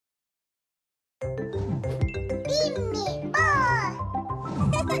Bimi, ball!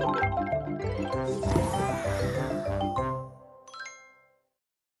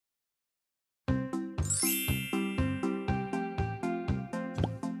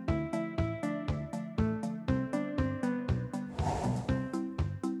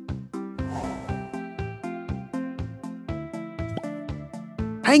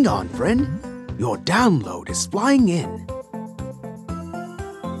 Hang on, friend. Your download is flying in.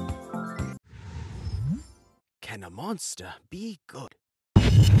 Can a monster be good?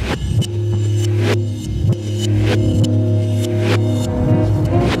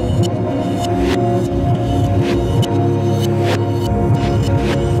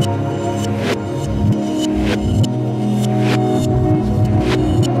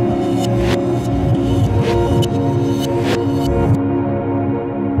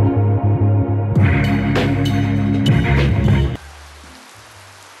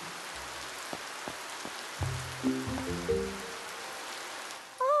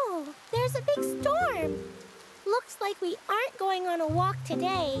 Oh, there's a big storm. Looks like we aren't going on a walk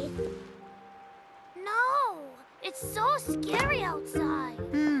today. No, it's so scary outside.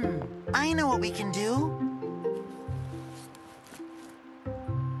 I know what we can do.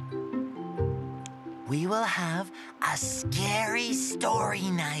 We will have a scary story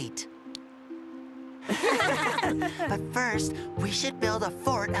night. But first, we should build a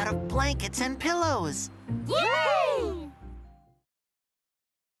fort out of blankets and pillows. Yay!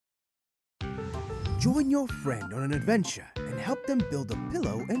 Join your friend on an adventure and help them build a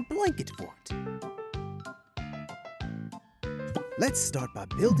pillow and blanket fort. Let's start by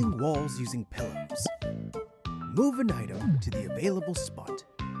building walls using pillows. Move an item to the available spot.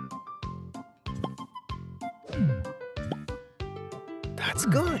 That's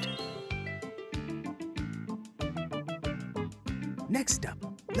good. Next up,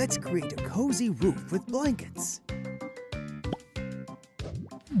 let's create a cozy roof with blankets.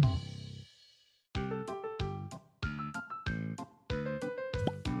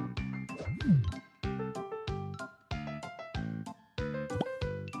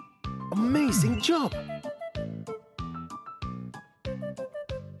 Amazing job!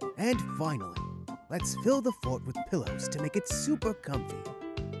 And finally, let's fill the fort with pillows to make it super comfy.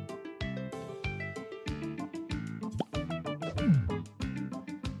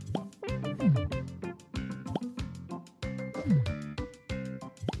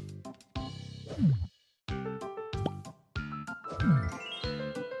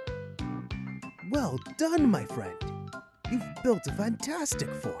 Well done, my friend. You've built a fantastic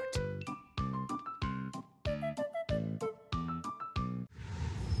fort.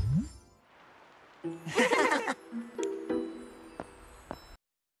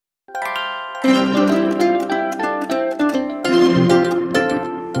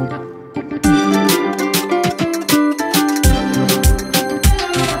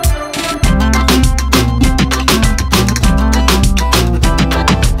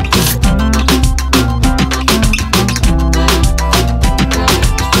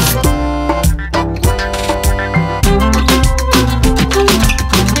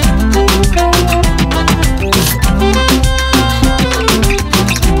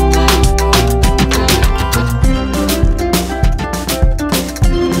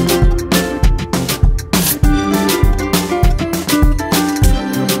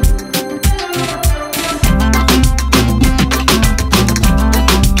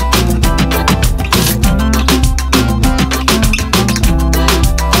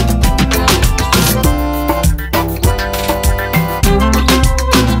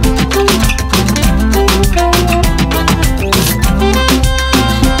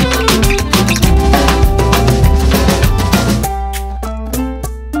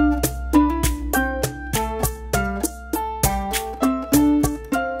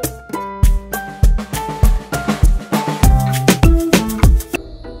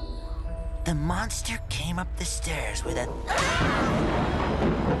 The monster came up the stairs with a...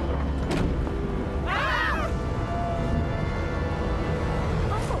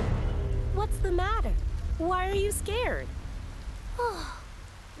 Oh, what's the matter? Why are you scared? Oh,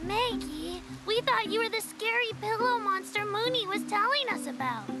 Maggie, we thought you were the scary pillow monster Mooney was telling us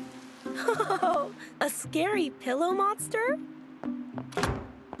about. Oh, a scary pillow monster?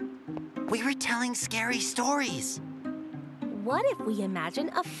 We were telling scary stories. What if we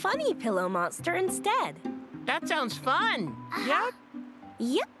imagine a funny pillow monster instead? That sounds fun. Yep.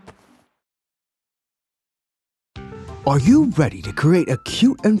 Yep. Are you ready to create a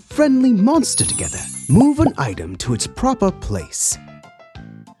cute and friendly monster together? Move an item to its proper place.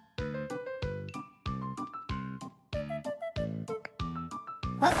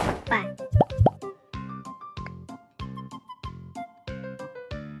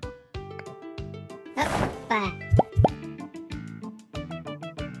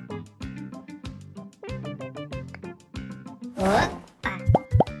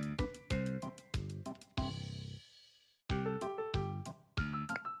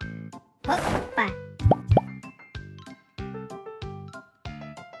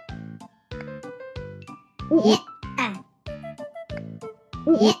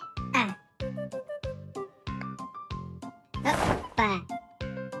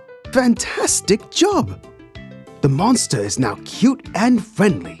 Fantastic job! The monster is now cute and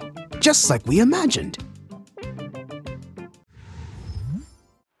friendly, just like we imagined.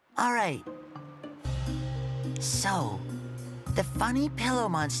 All right. So, the funny pillow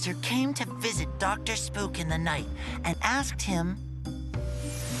monster came to visit Dr. Spook in the night and asked him,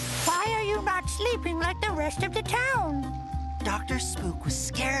 Why are you not sleeping like the rest of the town? Dr. Spook was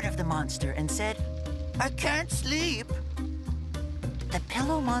scared of the monster and said, I can't sleep. The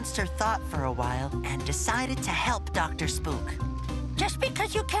pillow monster thought for a while and decided to help Dr. Spook. Just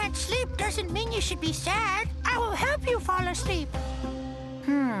because you can't sleep doesn't mean you should be sad. I will help you fall asleep.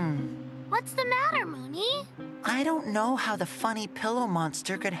 What's the matter, Mooney? I don't know how the funny pillow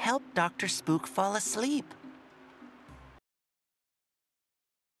monster could help Dr. Spook fall asleep.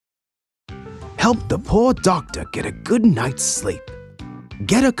 Help the poor doctor get a good night's sleep.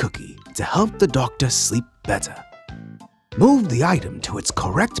 Get a cookie to help the doctor sleep better. Move the item to its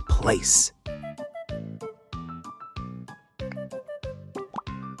correct place.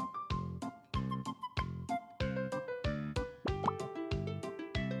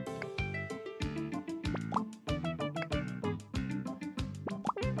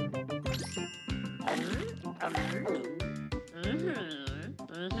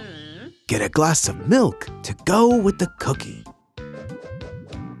 Get a glass of milk to go with the cookie.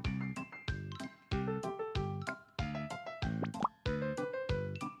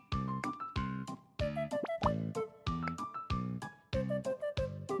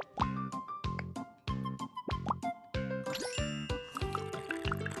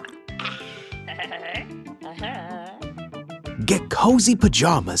 Get cozy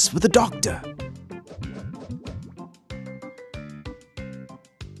pajamas for the doctor.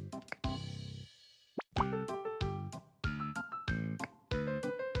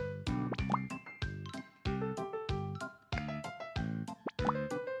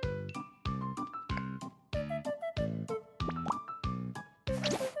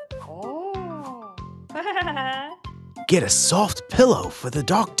 Get a soft pillow for the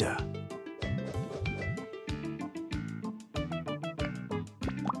doctor.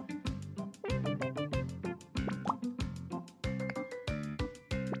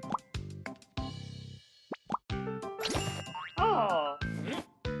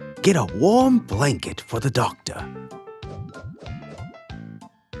 Get a warm blanket for the doctor.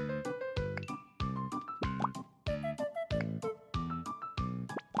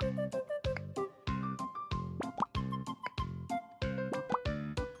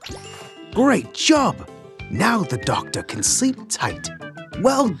 Great job! Now the doctor can sleep tight.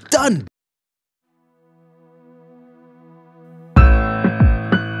 Well done,